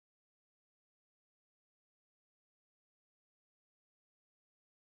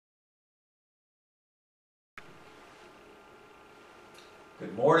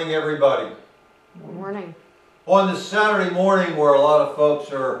Good morning, everybody. Good morning. On this Saturday morning, where a lot of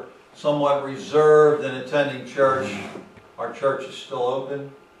folks are somewhat reserved in attending church, our church is still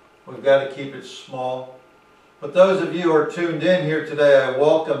open. We've got to keep it small. But those of you who are tuned in here today, I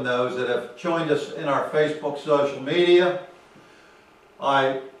welcome those that have joined us in our Facebook social media.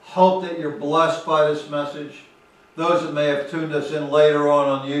 I hope that you're blessed by this message. Those that may have tuned us in later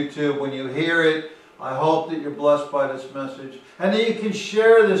on YouTube, when you hear it, I hope that you're blessed by this message and that you can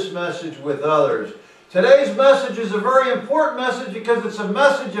share this message with others. Today's message is a very important message because it's a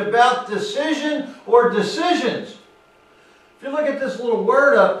message about decision or decisions. If you look at this little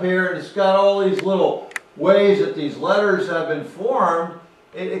word up here, and it's got all these little ways that these letters have been formed,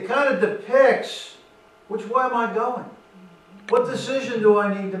 it kind of depicts which way am I going? What decision do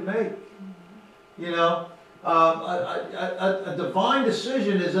I need to make? You know, a divine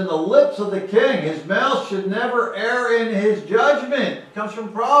decision is in the lips of the king. His mouth should never err in his judgment. It comes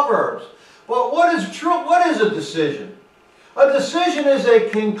from Proverbs. But what is true? What is a decision? A decision is a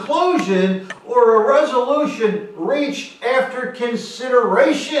conclusion or a resolution reached after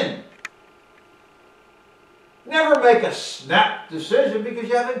consideration. Never make a snap decision because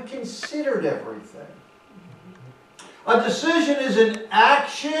you haven't considered everything. A decision is an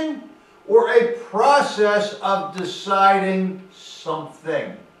action or a process of deciding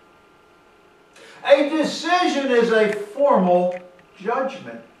something. A decision is a formal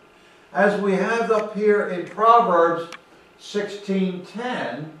judgment. As we have up here in Proverbs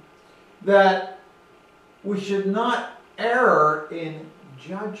 16:10, that we should not err in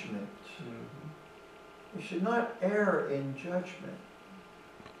judgment. We should not err in judgment.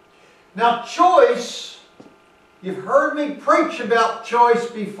 Now, choice, you've heard me preach about choice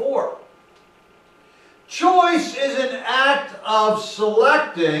before. Choice is an act of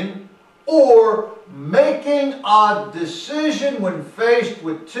selecting or making a decision when faced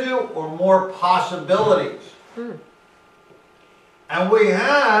with two or more possibilities. And we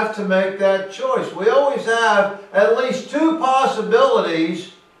have to make that choice. We always have at least two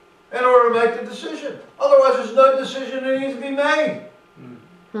possibilities in order to make the decision. Otherwise, there's no decision that needs to be made.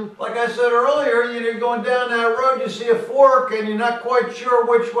 Like I said earlier, you're going down that road, you see a fork, and you're not quite sure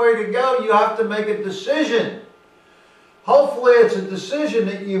which way to go. You have to make a decision. Hopefully, it's a decision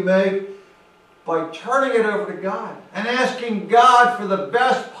that you make by turning it over to God and asking God for the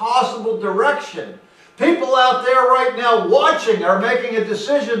best possible direction. People out there right now watching are making a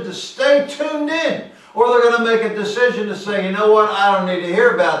decision to stay tuned in, or they're going to make a decision to say, you know what, I don't need to hear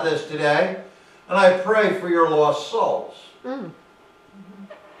about this today, and I pray for your lost souls.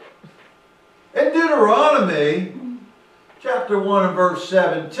 In Deuteronomy chapter 1 and verse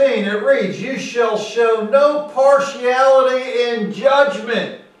 17, it reads, "You shall show no partiality in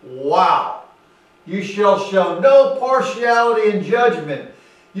judgment." Wow. You shall show no partiality in judgment.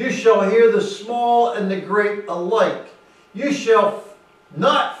 You shall hear the small and the great alike. You shall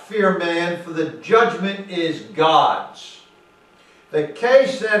not fear man, for the judgment is God's. The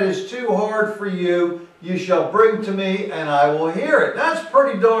case that is too hard for you, you shall bring to me, and I will hear it. That's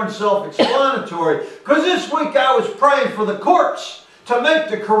pretty darn self-explanatory, because this week I was praying for the courts to make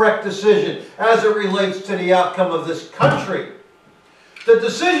the correct decision as it relates to the outcome of this country. The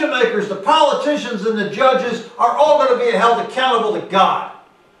decision makers, the politicians, and the judges are all going to be held accountable to God.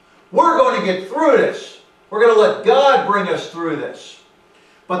 We're going to get through this. We're going to let God bring us through this.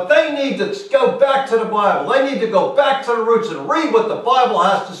 But they need to go back to the Bible. They need to go back to the roots and read what the Bible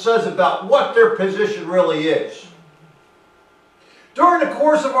has to say about what their position really is. During the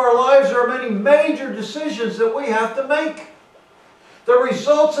course of our lives, there are many major decisions that we have to make. The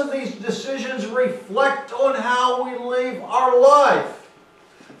results of these decisions reflect on how we live our life.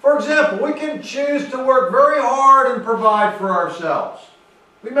 For example, we can choose to work very hard and provide for ourselves.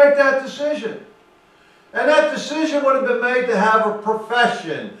 We make that decision. And that decision would have been made to have a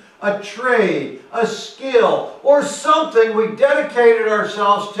profession, a trade, a skill, or something we dedicated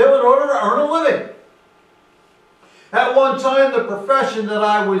ourselves to in order to earn a living. At one time, the profession that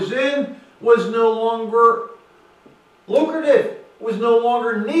I was in was no longer lucrative, was no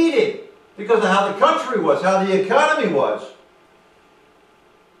longer needed because of how the country was, how the economy was.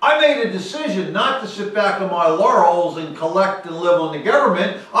 I made a decision not to sit back on my laurels and collect and live on the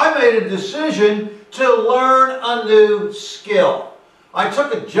government. I made a decision to learn a new skill. I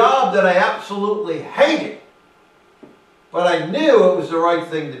took a job that I absolutely hated, but I knew it was the right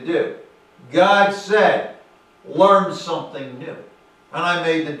thing to do. God said, learn something new. And I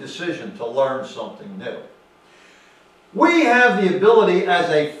made the decision to learn something new. We have the ability as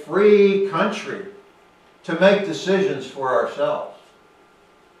a free country to make decisions for ourselves.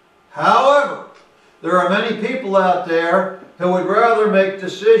 However, there are many people out there who would rather make a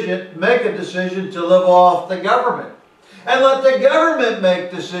decision to live off the government and let the government make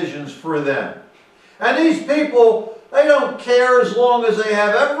decisions for them. And these people, they don't care as long as they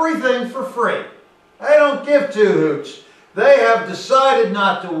have everything for free. They don't give two hoots. They have decided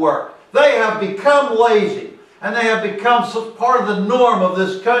not to work. They have become lazy, and they have become part of the norm of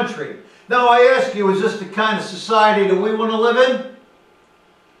this country. Now I ask you, is this the kind of society that we want to live in?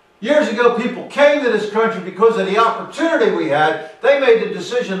 Years ago, people came to this country because of the opportunity we had. They made the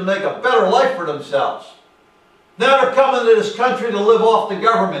decision to make a better life for themselves. Now they're coming to this country to live off the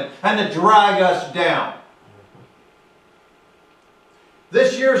government and to drag us down.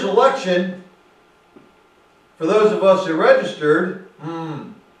 This year's election, for those of us who registered,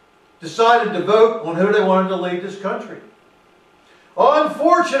 decided to vote on who they wanted to lead this country.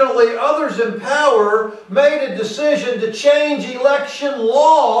 Unfortunately, others in power made a decision to change election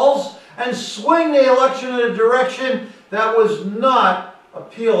laws and swing the election in a direction that was not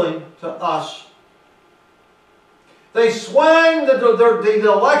appealing to us. They swung the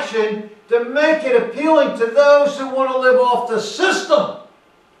election to make it appealing to those who want to live off the system,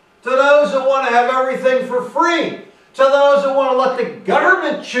 to those who want to have everything for free, to those who want to let the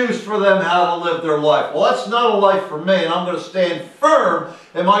government choose for them how to live their life. Well, that's not a life for me, and I'm going to stand firm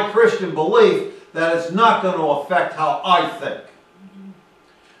in my Christian belief that it's not going to affect how I think.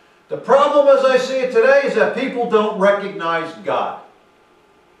 The problem as I see it today is that people don't recognize God.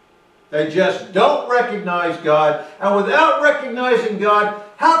 They just don't recognize God, and without recognizing God,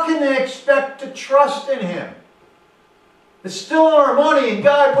 how can they expect to trust in Him? It's still our money, and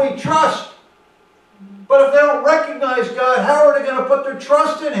God we trust. But if they don't recognize God, how are they going to put their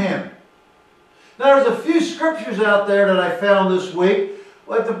trust in Him? Now, there's a few scriptures out there that I found this week.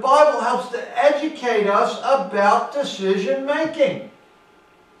 Like the Bible helps to educate us about decision making.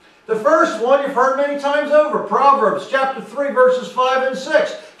 The first one you've heard many times over, Proverbs chapter 3, verses 5 and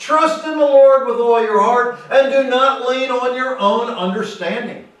 6. Trust in the Lord with all your heart and do not lean on your own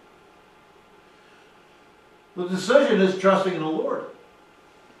understanding. The decision is trusting in the Lord.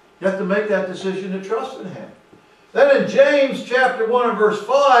 You have to make that decision to trust in Him. Then in James chapter 1 and verse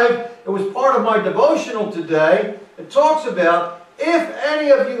 5, it was part of my devotional today, it talks about, if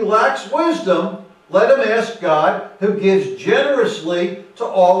any of you lacks wisdom, let him ask God, who gives generously to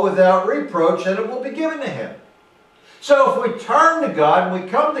all without reproach, and it will be given to him. So if we turn to God and we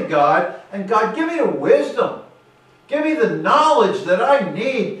come to God, and God, give me the wisdom, give me the knowledge that I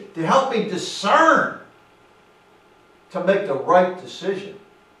need to help me discern to make the right decision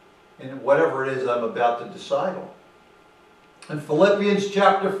in whatever it is I'm about to decide on. In Philippians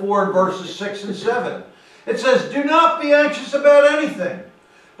chapter 4 and verses 6 and 7, it says, do not be anxious about anything,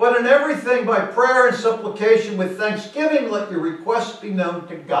 but in everything by prayer and supplication with thanksgiving let your requests be known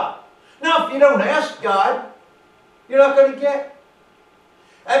to God. Now if you don't ask God, you're not going to get.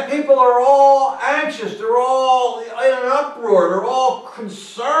 And people are all anxious, they're all in an uproar, they're all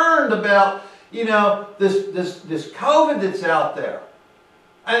concerned about, this COVID that's out there.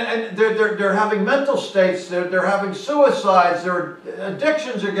 And they're having mental states, they're having suicides, their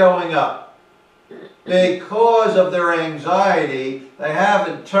addictions are going up. Because of their anxiety, they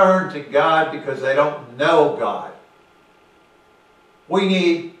haven't turned to God because they don't know God. We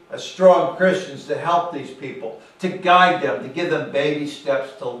need as strong Christians to help these people, to guide them, to give them baby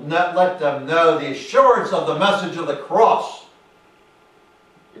steps, to let them know the assurance of the message of the cross.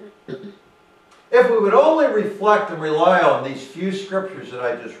 If we would only reflect and rely on these few scriptures that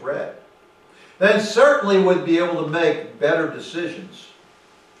I just read, then certainly we'd be able to make better decisions.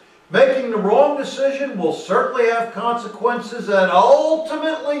 Making the wrong decision will certainly have consequences and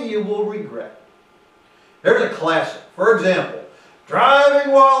ultimately you will regret. Here's a classic. For example,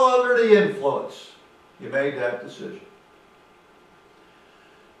 driving while under the influence. You made that decision.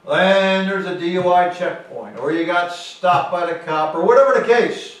 Then there's a DUI checkpoint, or you got stopped by the cop, or whatever the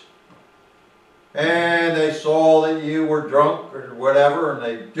case. And they saw that you were drunk or whatever, and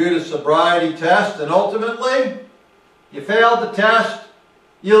they do the sobriety test, and ultimately, you failed the test,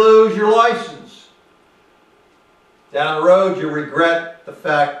 you lose your license. Down the road, you regret the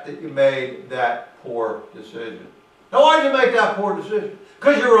fact that you made that poor decision. Now, why did you make that poor decision?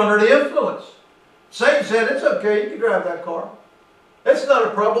 Because you were under the influence. Satan said, it's okay, you can drive that car. It's not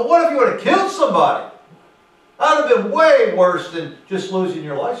a problem. What if you would have killed somebody? That would have been way worse than just losing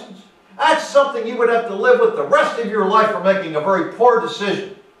your license. That's something you would have to live with the rest of your life for making a very poor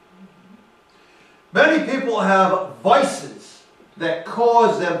decision. Many people have vices that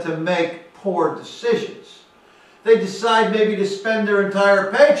cause them to make poor decisions. They decide maybe to spend their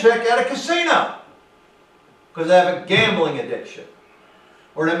entire paycheck at a casino because they have a gambling addiction.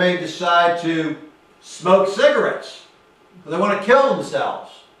 Or they may decide to smoke cigarettes They want to kill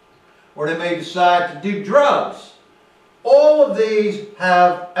themselves. Or they may decide to do drugs. All of these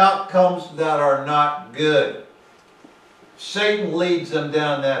have outcomes that are not good. Satan leads them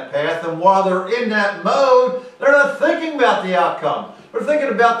down that path, and while they're in that mode, they're not thinking about the outcome. They're thinking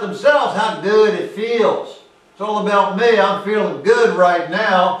about themselves, how good it feels. It's all about me. I'm feeling good right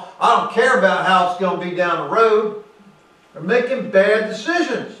now. I don't care about how it's going to be down the road. They're making bad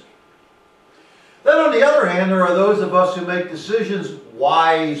decisions. Then on the other hand, there are those of us who make decisions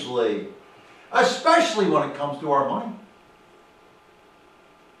wisely, especially when it comes to our money.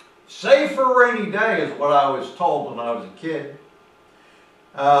 Save for a rainy day is what I was told when I was a kid.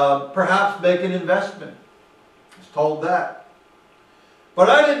 Perhaps make an investment. I was told that. But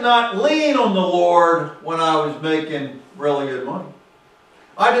I did not lean on the Lord when I was making really good money.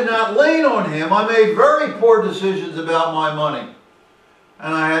 I did not lean on Him. I made very poor decisions about my money.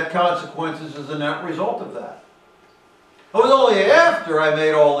 And I had consequences as a net result of that. It was only after I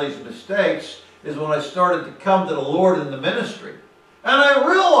made all these mistakes is when I started to come to the Lord in the ministry. And I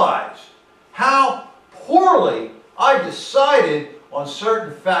realized how poorly I decided on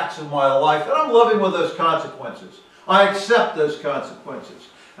certain facts in my life. And I'm living with those consequences. I accept those consequences.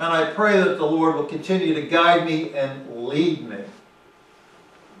 And I pray that the Lord will continue to guide me and lead me.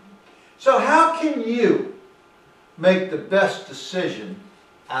 So how can you make the best decision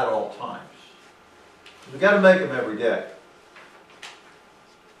at all times? We've got to make them every day.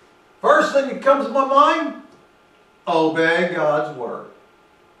 First thing that comes to my mind, obey God's Word.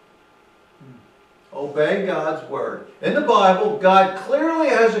 Obey God's Word. In the Bible, God clearly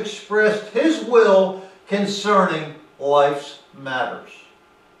has expressed His will concerning life's matters.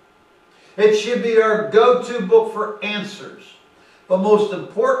 It should be our go-to book for answers. But most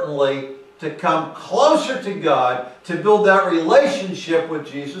importantly, to come closer to God, to build that relationship with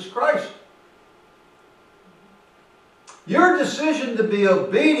Jesus Christ. Your decision to be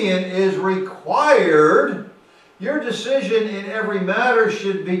obedient is required. Your decision in every matter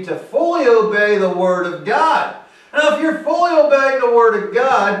should be to fully obey the Word of God. Now, if you're fully obeying the Word of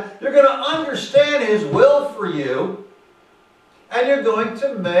God, you're going to understand His will for you, and you're going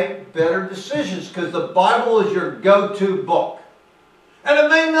to make better decisions because the Bible is your go-to book. And it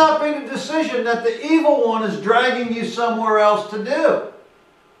may not be the decision that the evil one is dragging you somewhere else to do.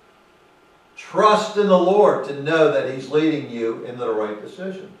 Trust in the Lord to know that He's leading you in the right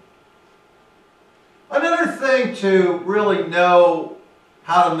decision. Another thing to really know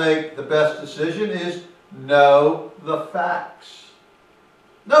how to make the best decision is know the facts.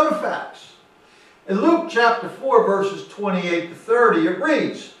 Know the facts. In Luke chapter 4, verses 28 to 30, it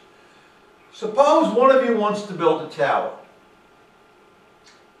reads, "Suppose one of you wants to build a tower.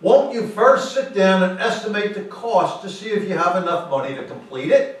 Won't you first sit down and estimate the cost to see if you have enough money to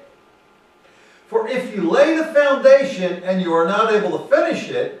complete it? For if you lay the foundation and you are not able to finish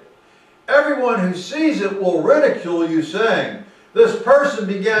it, everyone who sees it will ridicule you, saying, 'This person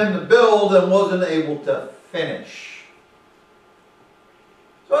began to build and wasn't able to finish.'"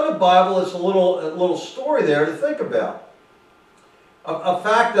 So in the Bible, it's a little story there to think about. A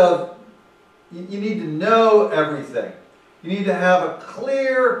fact of you need to know everything. You need to have a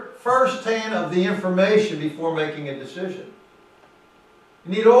clear first hand of the information before making a decision.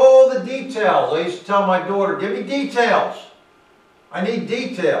 You need all the details. I used to tell my daughter, give me details. I need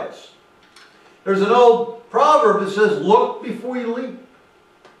details. There's an old proverb that says, look before you leap.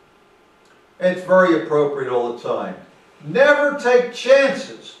 It's very appropriate all the time. Never take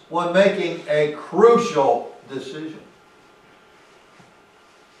chances when making a crucial decision.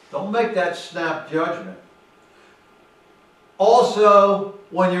 Don't make that snap judgment. Also,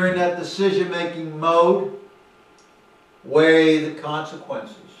 when you're in that decision-making mode, weigh the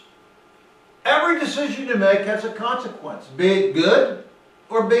consequences. Every decision you make has a consequence, be it good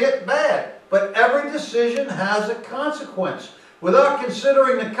or be it bad. But every decision has a consequence. Without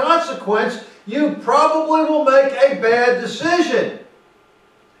considering the consequence, you probably will make a bad decision.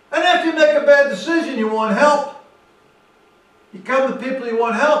 And after you make a bad decision, you want help. You come to people you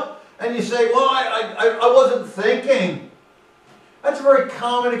want help, and you say, well, I wasn't thinking. That's a very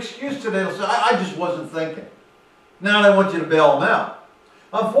common excuse today. They'll say, I just wasn't thinking. Now they want you to bail them out.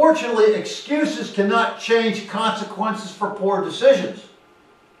 Unfortunately, excuses cannot change consequences for poor decisions.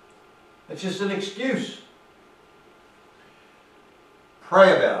 It's just an excuse.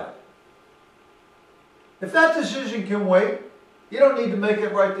 Pray about it. If that decision can wait, you don't need to make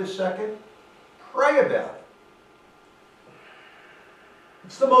it right this second. Pray about it.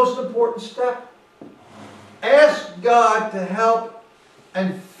 It's the most important step. Ask God to help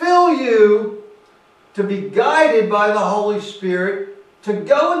and fill you to be guided by the Holy Spirit to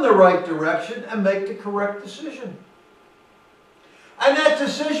go in the right direction and make the correct decision. And that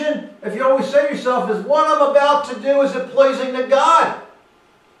decision, if you always say to yourself, is what I'm about to do, is it pleasing to God?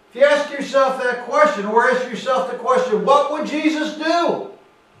 If you ask yourself that question, or ask yourself the question, what would Jesus do?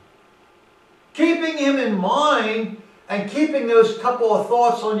 Keeping Him in mind and keeping those couple of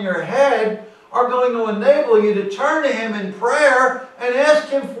thoughts on your head are going to enable you to turn to Him in prayer and ask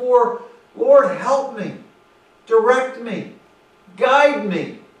Him for, Lord, help me, direct me, guide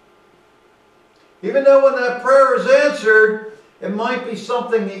me. Even though when that prayer is answered, it might be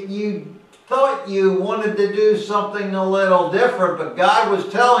something that you thought you wanted to do something a little different, but God was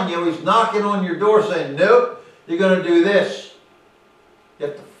telling you, He's knocking on your door saying, nope, you're going to do this. You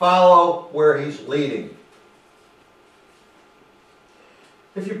have to follow where He's leading.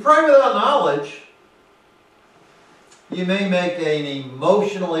 If you pray without knowledge, you may make an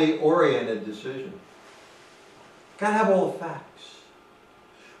emotionally oriented decision. You've got to have all the facts.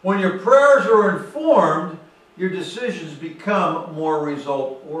 When your prayers are informed, your decisions become more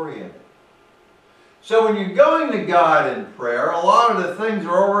result-oriented. So when you're going to God in prayer, a lot of the things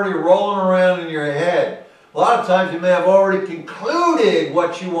are already rolling around in your head. A lot of times you may have already concluded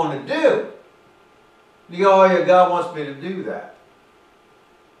what you want to do. You go, oh yeah, God wants me to do that.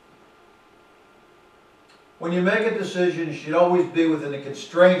 When you make a decision, you should always be within the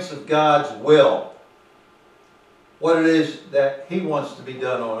constraints of God's will. What it is that He wants to be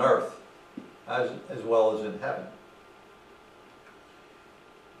done on earth, as well as in heaven.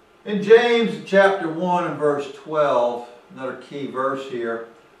 In James chapter 1 and verse 12, another key verse here,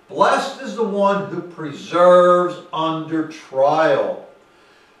 blessed is the one who preserves under trial.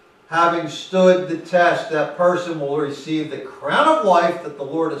 Having stood the test, that person will receive the crown of life that the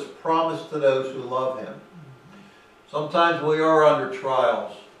Lord has promised to those who love Him. Sometimes we are under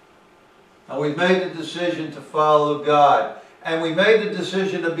trials. And we've made the decision to follow God. And we made the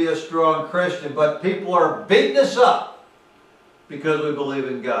decision to be a strong Christian. But people are beating us up because we believe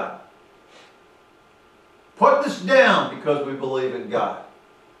in God. Putting us down because we believe in God.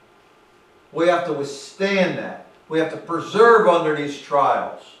 We have to withstand that. We have to persevere under these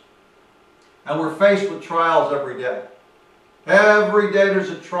trials. And we're faced with trials every day. Every day there's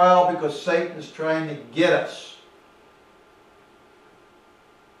a trial because Satan is trying to get us.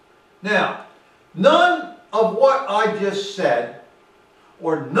 Now, none of what I just said,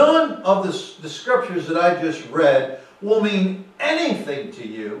 or none of the scriptures that I just read, will mean anything to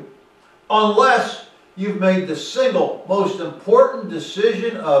you unless you've made the single most important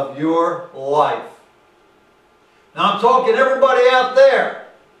decision of your life. Now, I'm talking to everybody out there.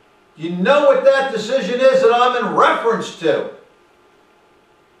 Do you know what that decision is that I'm in reference to?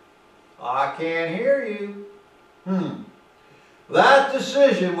 I can't hear you. That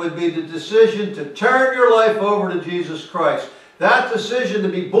decision would be the decision to turn your life over to Jesus Christ. That decision to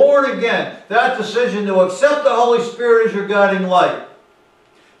be born again. That decision to accept the Holy Spirit as your guiding light.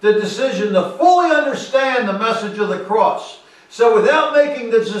 The decision to fully understand the message of the cross. So without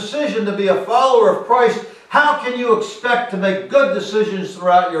making the decision to be a follower of Christ, how can you expect to make good decisions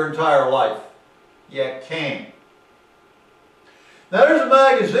throughout your entire life? You can't. Now there's a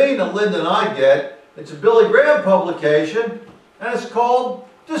magazine that Linda and I get. It's a Billy Graham publication. And it's called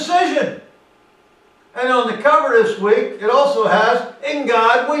Decision. And on the cover this week, it also has, In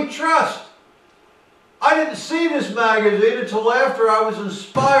God We Trust. I didn't see this magazine until after I was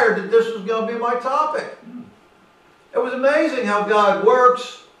inspired that this was going to be my topic. It was amazing how God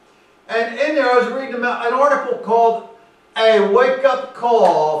works. And in there I was reading about an article called A Wake-Up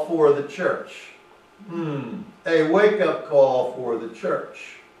Call for the Church. A wake-up call for the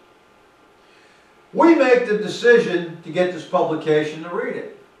church. We make the decision to get this publication to read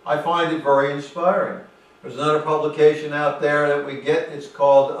it. I find it very inspiring. There's another publication out there that we get. It's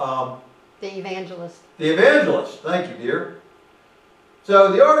called The Evangelist. The Evangelist. Thank you, dear.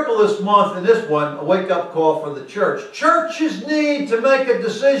 So the article this month, in this one, A Wake-Up Call for the Church. Churches need to make a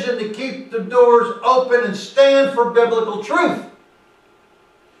decision to keep the doors open and stand for biblical truth.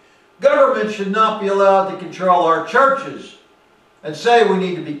 Government should not be allowed to control our churches and say we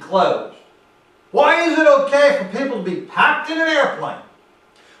need to be closed. Why is it okay for people to be packed in an airplane?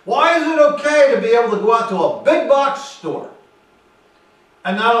 Why is it okay to be able to go out to a big box store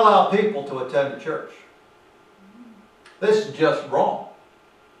and not allow people to attend a church? This is just wrong.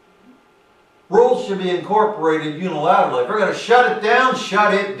 Rules should be incorporated unilaterally. If we're going to shut it down,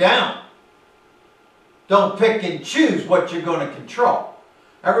 shut it down. Don't pick and choose what you're going to control.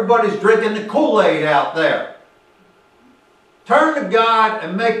 Everybody's drinking the Kool-Aid out there. Turn to God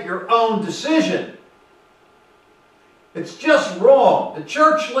and make your own decision. It's just wrong. The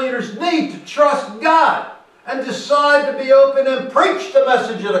church leaders need to trust God and decide to be open and preach the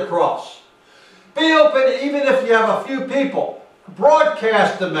message of the cross. Be open even if you have a few people.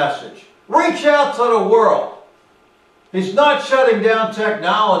 broadcast the message. Reach out to the world. He's not shutting down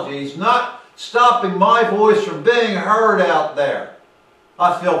technology. He's not stopping my voice from being heard out there.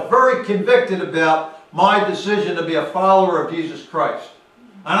 I feel very convicted about my decision to be a follower of Jesus Christ.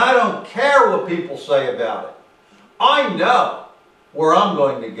 And I don't care what people say about it. I know where I'm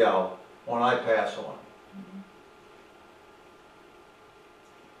going to go when I pass on.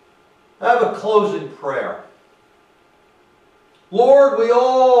 I have a closing prayer. Lord, we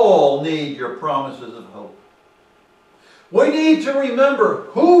all need your promises of hope. We need to remember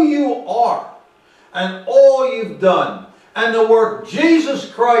who you are and all you've done and the work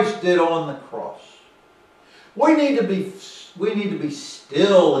Jesus Christ did on the cross. We need to be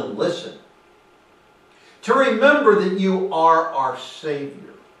still and listen. To remember that you are our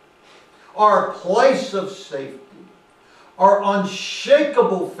Savior, our place of safety, our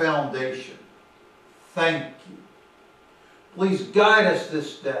unshakable foundation. Thank you. Please guide us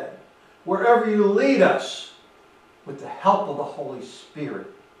this day, wherever you lead us, with the help of the Holy Spirit.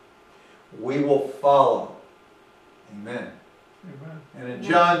 We will follow. Amen. Amen. And in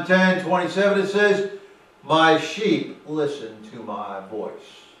John 10:27 it says, my sheep listen to my voice.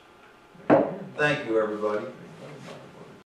 Thank you, everybody.